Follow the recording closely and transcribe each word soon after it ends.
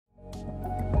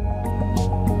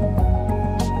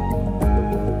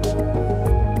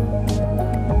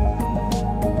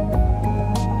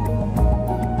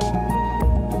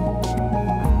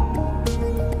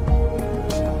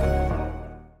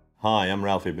I'm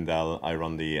Ralph Ibendahl. I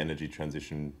run the energy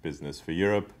transition business for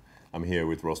Europe. I'm here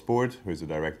with Ross Board, who's a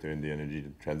director in the energy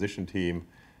transition team,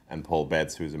 and Paul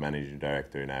Betts, who's a managing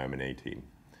director in our M&A team.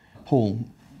 Paul,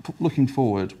 looking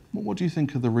forward, what do you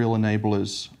think are the real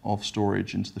enablers of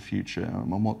storage into the future,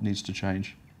 and what needs to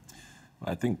change?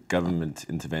 I think government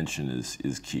intervention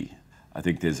is key. I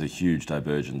think there's a huge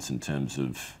divergence in terms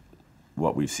of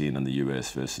what we've seen in the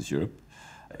US versus Europe.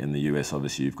 In the US,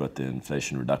 obviously, you've got the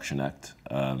Inflation Reduction Act,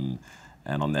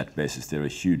 and on that basis, there are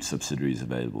huge subsidies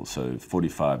available. So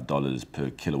 $45 per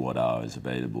kilowatt hour is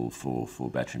available for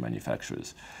battery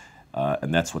manufacturers.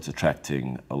 And that's what's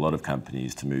attracting a lot of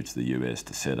companies to move to the US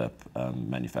to set up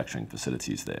manufacturing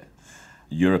facilities there.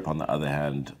 Europe, on the other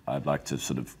hand, I'd like to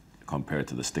sort of compare it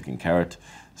to the stick and carrot.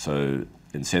 So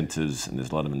incentives, and there's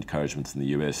a lot of encouragement in the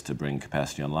US to bring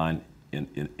capacity online.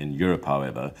 In Europe,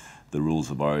 however, the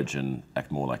rules of origin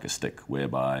act more like a stick,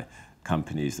 whereby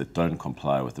companies that don't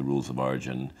comply with the rules of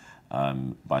origin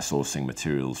by sourcing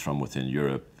materials from within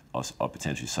Europe are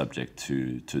potentially subject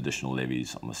to additional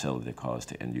levies on the sale of their cars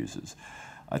to end users.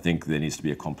 I think there needs to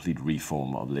be a complete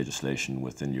reform of legislation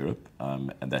within Europe,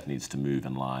 and that needs to move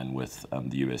in line with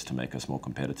the US to make us more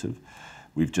competitive.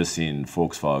 We've just seen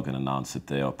Volkswagen announce that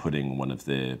they are putting one of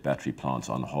their battery plants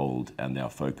on hold, and they are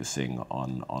focusing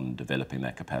on developing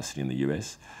that capacity in the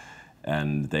US.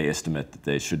 And they estimate that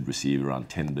they should receive around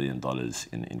 $10 billion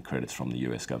in credits from the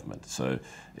US government. So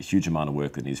a huge amount of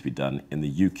work that needs to be done. In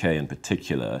the UK in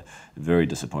particular, very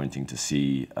disappointing to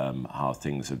see how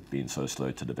things have been so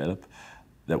slow to develop.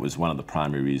 That was one of the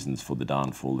primary reasons for the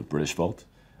downfall of British Volt.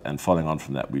 And following on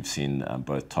from that, we've seen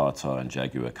both Tata and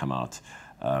Jaguar come out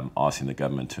asking the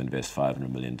government to invest $500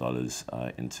 million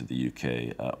into the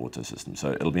UK auto system.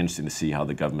 So it'll be interesting to see how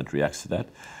the government reacts to that.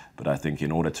 But I think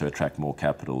in order to attract more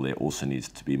capital, there also needs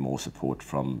to be more support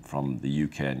from the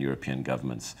UK and European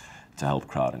governments to help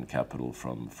crowd in capital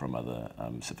from other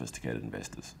sophisticated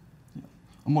investors. Yeah.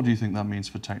 And what do you think that means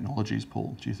for technologies,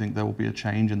 Paul? Do you think there will be a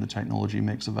change in the technology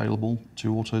mix available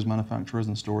to autos manufacturers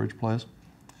and storage players?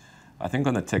 I think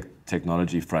on the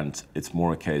technology front, it's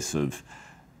more a case of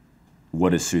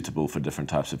what is suitable for different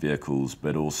types of vehicles,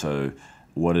 but also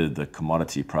what do the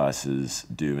commodity prices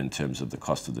do in terms of the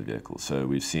cost of the vehicle. So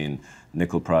we've seen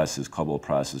nickel prices, cobalt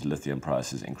prices, lithium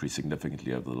prices increase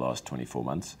significantly over the last 24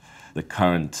 months. The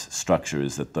current structure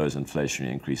is that those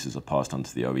inflationary increases are passed on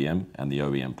to the OEM, and the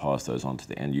OEM pass those on to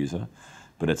the end user.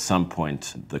 But at some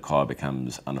point, the car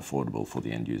becomes unaffordable for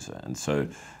the end user. And so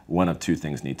one of two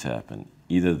things need to happen.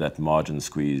 Either that margin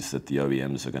squeeze that the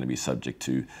OEMs are going to be subject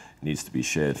to needs to be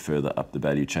shared further up the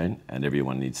value chain, and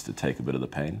everyone needs to take a bit of the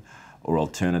pain. Or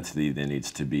alternatively, there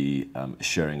needs to be a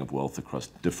sharing of wealth across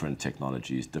different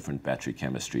technologies, different battery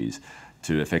chemistries,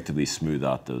 to effectively smooth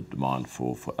out the demand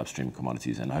for upstream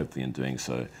commodities, and hopefully in doing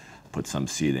so, put some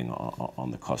ceiling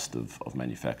on the cost of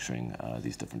manufacturing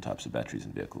these different types of batteries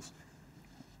and vehicles.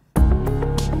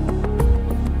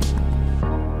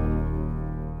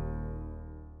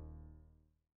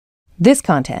 This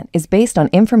content is based on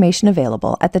information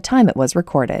available at the time it was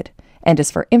recorded and is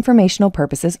for informational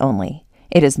purposes only.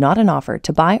 It is not an offer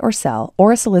to buy or sell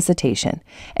or a solicitation,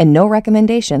 and no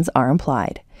recommendations are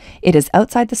implied. It is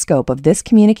outside the scope of this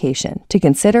communication to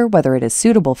consider whether it is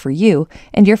suitable for you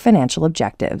and your financial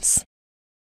objectives.